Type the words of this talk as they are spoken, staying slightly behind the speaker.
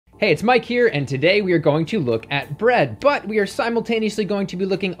Hey, it's Mike here, and today we are going to look at bread, but we are simultaneously going to be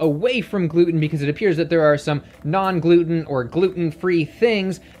looking away from gluten because it appears that there are some non-gluten or gluten-free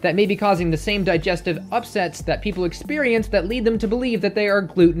things that may be causing the same digestive upsets that people experience that lead them to believe that they are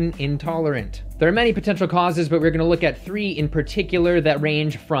gluten intolerant. There are many potential causes, but we're going to look at 3 in particular that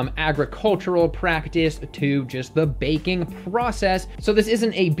range from agricultural practice to just the baking process. So this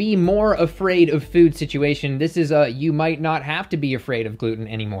isn't a be more afraid of food situation. This is a you might not have to be afraid of gluten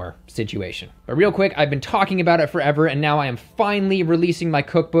anymore situation. But real quick, I've been talking about it forever, and now I am finally releasing my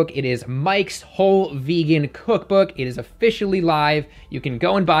cookbook. It is Mike's Whole Vegan Cookbook. It is officially live. You can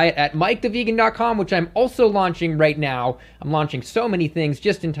go and buy it at MikeTheVegan.com, which I'm also launching right now. I'm launching so many things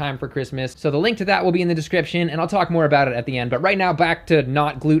just in time for Christmas. So the link to that will be in the description, and I'll talk more about it at the end. But right now, back to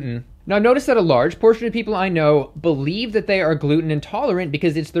not gluten. Now, notice that a large portion of people I know believe that they are gluten intolerant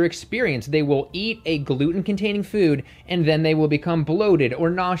because it's their experience. They will eat a gluten-containing food, and then they will become bloated or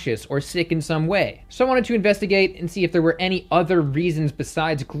nauseous or sick in some way. So I wanted to investigate and see if there were any other reasons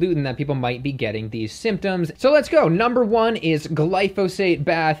besides gluten that people might be getting these symptoms. So let's go. Number 1 is glyphosate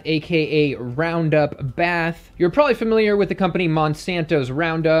bath, aka Roundup bath. You're probably familiar with the company Monsanto's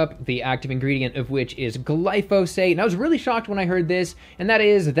Roundup, the active ingredient of which is glyphosate. And I was really shocked when I heard this, and that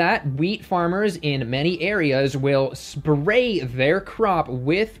is that wheat farmers in many areas will spray their crop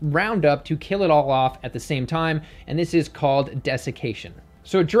with Roundup to kill it all off at the same time, and this is called desiccation.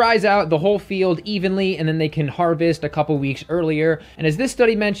 So it dries out the whole field evenly, and then they can harvest a couple weeks earlier. And as this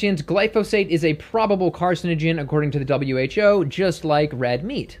study mentions, glyphosate is a probable carcinogen according to the WHO, just like red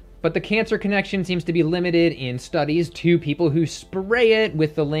meat. But the cancer connection seems to be limited in studies to people who spray it,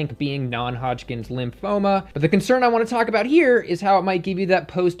 with the link being non-Hodgkin's lymphoma. But the concern I want to talk about here is how it might give you that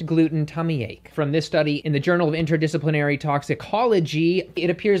post-gluten tummy ache. From this study in the Journal of Interdisciplinary Toxicology, it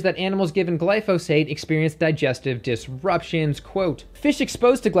appears that animals given glyphosate experience digestive disruptions. Quote, fish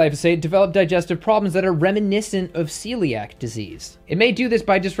exposed to glyphosate develop digestive problems that are reminiscent of celiac disease. It may do this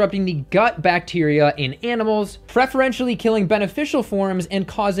by disrupting the gut bacteria in animals, preferentially killing beneficial forms and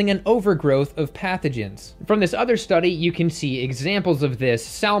causing an overgrowth of pathogens. From this other study, you can see examples of this.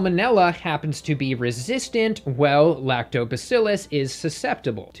 Salmonella happens to be resistant, while lactobacillus is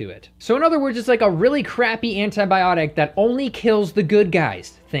susceptible to it. So in other words, it's like a really crappy antibiotic that only kills the good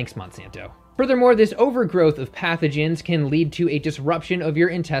guys. Thanks, Monsanto. Furthermore, this overgrowth of pathogens can lead to a disruption of your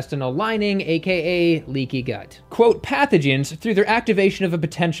intestinal lining, aka leaky gut. Quote, pathogens, through their activation of a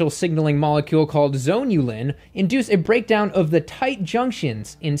potential signaling molecule called zonulin, induce a breakdown of the tight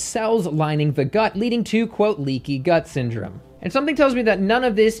junctions in cells lining the gut, leading to, quote, leaky gut syndrome. And something tells me that none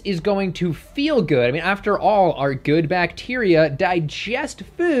of this is going to feel good. I mean, after all, our good bacteria digest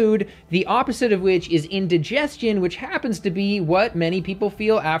food, the opposite of which is indigestion, which happens to be what many people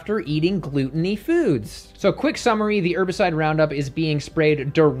feel after eating gluten-y foods. So quick summary, the herbicide Roundup is being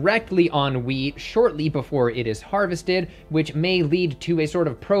sprayed directly on wheat shortly before it is harvested, which may lead to a sort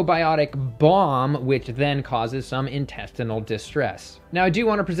of probiotic bomb, which then causes some intestinal distress. Now, I do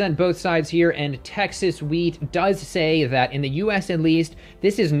want to present both sides here, and Texas Wheat does say that in the US at least,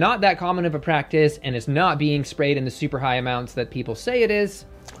 this is not that common of a practice, and it's not being sprayed in the super high amounts that people say it is.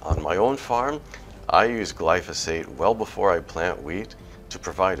 On my own farm, I use glyphosate well before I plant wheat to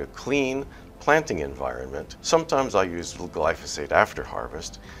provide a clean planting environment. Sometimes I use glyphosate after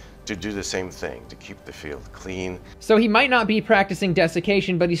harvest to do the same thing, to keep the field clean. So he might not be practicing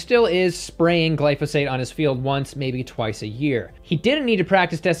desiccation, but he still is spraying glyphosate on his field once, maybe twice a year. He didn't need to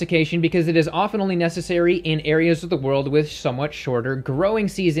practice desiccation because it is often only necessary in areas of the world with somewhat shorter growing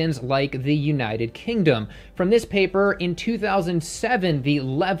seasons, like the United Kingdom. From this paper, in 2007, the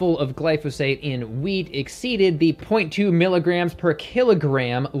level of glyphosate in wheat exceeded the 0.2 milligrams per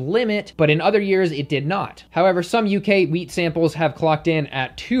kilogram limit, but in other years it did not. However, some UK wheat samples have clocked in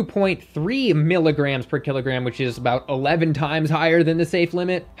at 2.3 milligrams per kilogram, which is about 11 times higher than the safe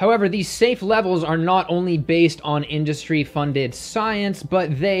limit. However, these safe levels are not only based on industry-funded science,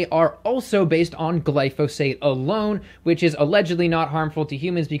 but they are also based on glyphosate alone, which is allegedly not harmful to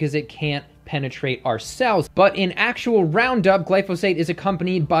humans because it can't penetrate our cells. But in actual Roundup, glyphosate is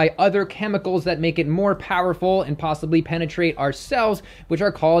accompanied by other chemicals that make it more powerful and possibly penetrate our cells, which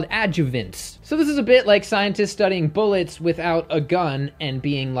are called adjuvants. So this is a bit like scientists studying bullets without a gun and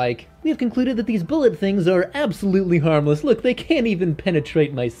being like, we have concluded that these bullet things are absolutely harmless. Look, they can't even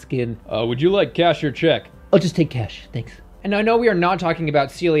penetrate my skin. Would you like cash or check? I'll just take cash, thanks. And I know we are not talking about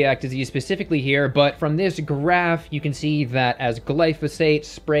celiac disease specifically here, but from this graph, you can see that as glyphosate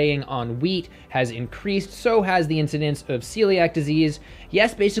spraying on wheat has increased, so has the incidence of celiac disease.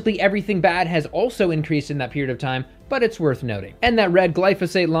 Yes, basically everything bad has also increased in that period of time, but it's worth noting. And that red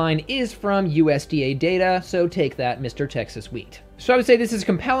glyphosate line is from USDA data, so take that, Mr. Texas Wheat. So I would say this is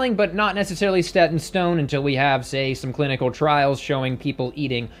compelling, but not necessarily set in stone until we have, say, some clinical trials showing people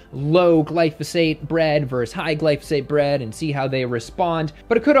eating low glyphosate bread versus high glyphosate bread and see how they respond.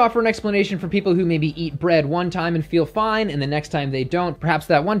 But it could offer an explanation for people who maybe eat bread one time and feel fine, and the next time they don't. Perhaps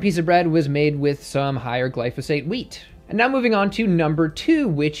that one piece of bread was made with some higher glyphosate wheat. And now moving on to number 2,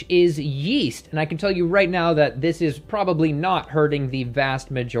 which is yeast. And I can tell you right now that this is probably not hurting the vast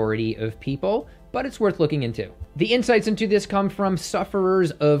majority of people, but it's worth looking into. The insights into this come from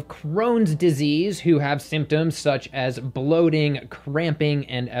sufferers of Crohn's disease who have symptoms such as bloating, cramping,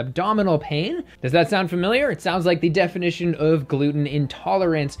 and abdominal pain. Does that sound familiar? It sounds like the definition of gluten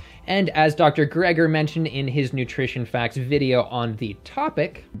intolerance. And as Dr. Greger mentioned in his Nutritionfacts video on the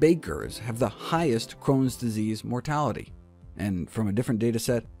topic, bakers have the highest Crohn's disease mortality, and from a different data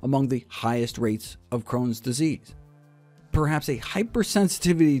set, among the highest rates of Crohn's disease. Perhaps a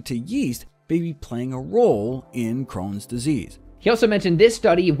hypersensitivity to yeast may be playing a role in Crohn's disease. He also mentioned this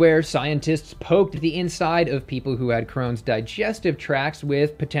study where scientists poked the inside of people who had Crohn's digestive tracts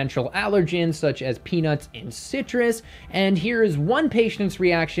with potential allergens such as peanuts and citrus, and here is one patient's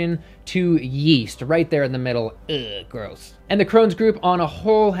reaction to yeast, right there in the middle. Ugh, gross. And the Crohn's group on a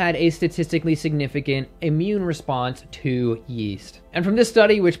whole had a statistically significant immune response to yeast. And from this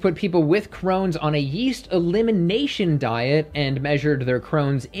study, which put people with Crohn's on a yeast elimination diet and measured their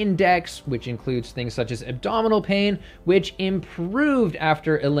Crohn's index, which includes things such as abdominal pain, which improved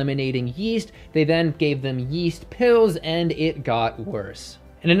after eliminating yeast, they then gave them yeast pills and it got worse.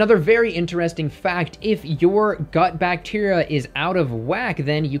 And another very interesting fact, if your gut bacteria is out of whack,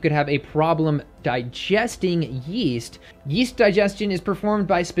 then you could have a problem digesting yeast. Yeast digestion is performed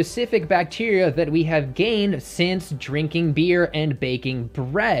by specific bacteria that we have gained since drinking beer and baking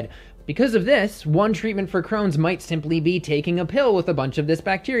bread. Because of this, one treatment for Crohn's might simply be taking a pill with a bunch of this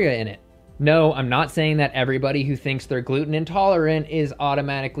bacteria in it. No, I'm not saying that everybody who thinks they're gluten intolerant is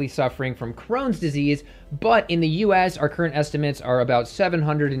automatically suffering from Crohn's disease, but in the US, our current estimates are about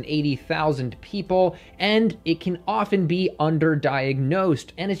 780,000 people, and it can often be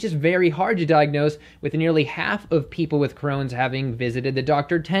underdiagnosed, and it's just very hard to diagnose, with nearly half of people with Crohn's having visited the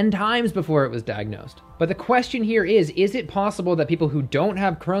doctor 10 times before it was diagnosed. But the question here is it possible that people who don't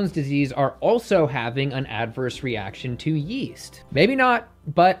have Crohn's disease are also having an adverse reaction to yeast? Maybe not,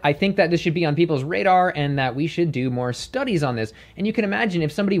 but I think that this should be on people's radar and that we should do more studies on this. And you can imagine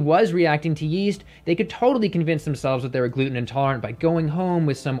if somebody was reacting to yeast, they could totally convince themselves that they were gluten intolerant by going home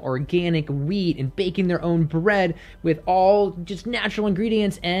with some organic wheat and baking their own bread with all just natural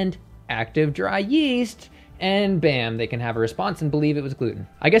ingredients and active dry yeast. And bam, they can have a response and believe it was gluten.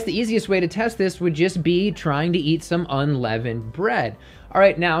 I guess the easiest way to test this would just be trying to eat some unleavened bread. All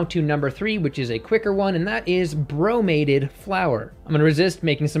right, now to number 3, which is a quicker one, and that is bromated flour. I'm gonna resist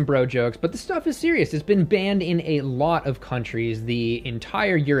making some bro jokes, but this stuff is serious. It's been banned in a lot of countries, the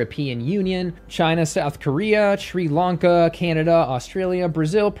entire European Union, China, South Korea, Sri Lanka, Canada, Australia,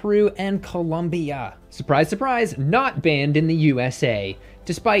 Brazil, Peru, and Colombia. Surprise, surprise, not banned in the USA.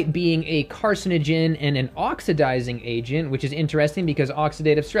 Despite being a carcinogen and an oxidizing agent, which is interesting because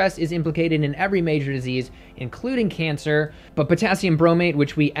oxidative stress is implicated in every major disease, including cancer. But potassium bromate,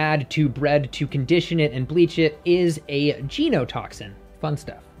 which we add to bread to condition it and bleach it, is a genotoxin. Fun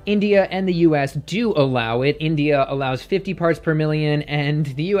stuff. India and the US do allow it. India allows 50 parts per million and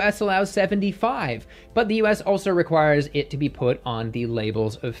the US allows 75. But the US also requires it to be put on the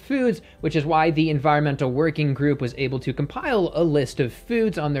labels of foods, which is why the Environmental Working Group was able to compile a list of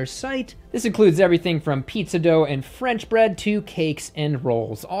foods on their site. This includes everything from pizza dough and French bread to cakes and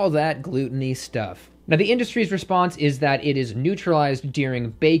rolls, all that gluten-y stuff. Now, the industry's response is that it is neutralized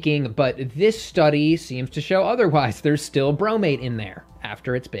during baking, but this study seems to show otherwise. There's still bromate in there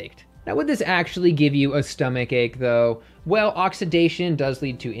after it's baked. Now, would this actually give you a stomach ache, though? Well, oxidation does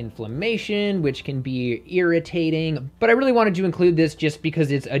lead to inflammation, which can be irritating, but I really wanted to include this just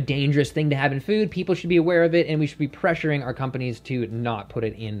because it's a dangerous thing to have in food. People should be aware of it, and we should be pressuring our companies to not put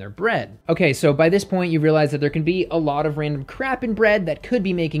it in their bread. Okay, so by this point, you realize that there can be a lot of random crap in bread that could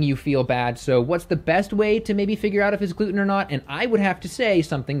be making you feel bad, so what's the best way to maybe figure out if it's gluten or not? And I would have to say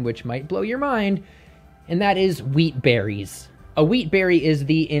something which might blow your mind, and that is wheat berries. A wheat berry is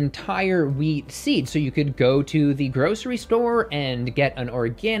the entire wheat seed, so you could go to the grocery store and get an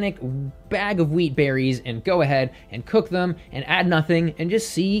organic bag of wheat berries and go ahead and cook them and add nothing and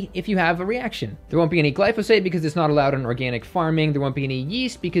just see if you have a reaction. There won't be any glyphosate because it's not allowed in organic farming, there won't be any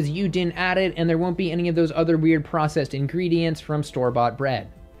yeast because you didn't add it, and there won't be any of those other weird processed ingredients from store-bought bread.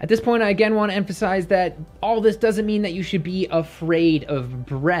 At this point, I again want to emphasize that all this doesn't mean that you should be afraid of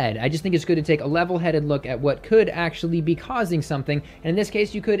bread. I just think it's good to take a level-headed look at what could actually be causing something, and in this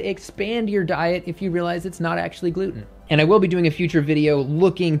case, you could expand your diet if you realize it's not actually gluten. And I will be doing a future video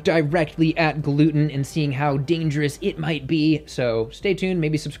looking directly at gluten and seeing how dangerous it might be. So stay tuned,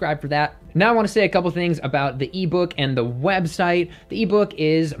 maybe subscribe for that. Now I want to say a couple things about the ebook and the website. The ebook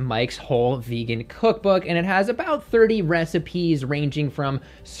is Mike's Whole Vegan Cookbook, and it has about 30 recipes ranging from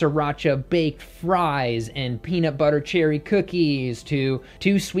sriracha baked fries and peanut butter cherry cookies to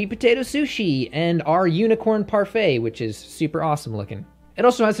sweet potato sushi and our unicorn parfait, which is super awesome looking. It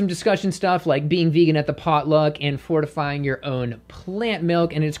also has some discussion stuff like being vegan at the potluck and fortifying your own plant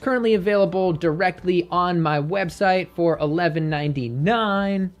milk, and it's currently available directly on my website for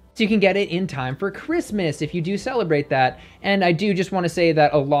 $11.99. So you can get it in time for Christmas if you do celebrate that. And I do just want to say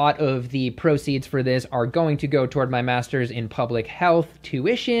that a lot of the proceeds for this are going to go toward my master's in public health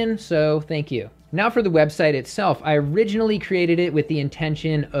tuition, so thank you. Now for the website itself, I originally created it with the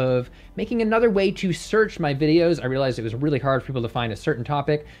intention of making another way to search my videos. I realized it was really hard for people to find a certain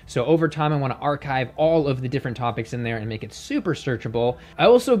topic, so over time I want to archive all of the different topics in there and make it super searchable.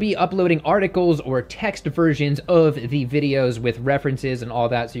 I'll also be uploading articles or text versions of the videos with references and all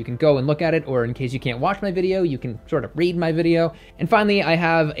that, so you can go and look at it, or in case you can't watch my video, you can sort of read my video. And finally, I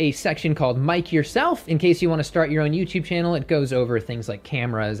have a section called Mike Yourself, in case you want to start your own YouTube channel. It goes over things like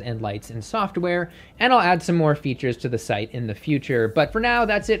cameras and lights and software, and I'll add some more features to the site in the future. But for now,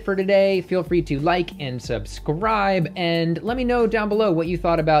 that's it for today. Feel free to like and subscribe, and let me know down below what you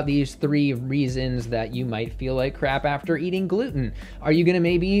thought about these 3 reasons that you might feel like crap after eating gluten. Are you gonna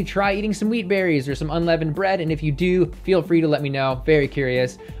maybe try eating some wheat berries or some unleavened bread? And if you do, feel free to let me know. Very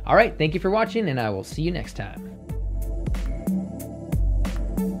curious. All right, thank you for watching, and I will see you next time.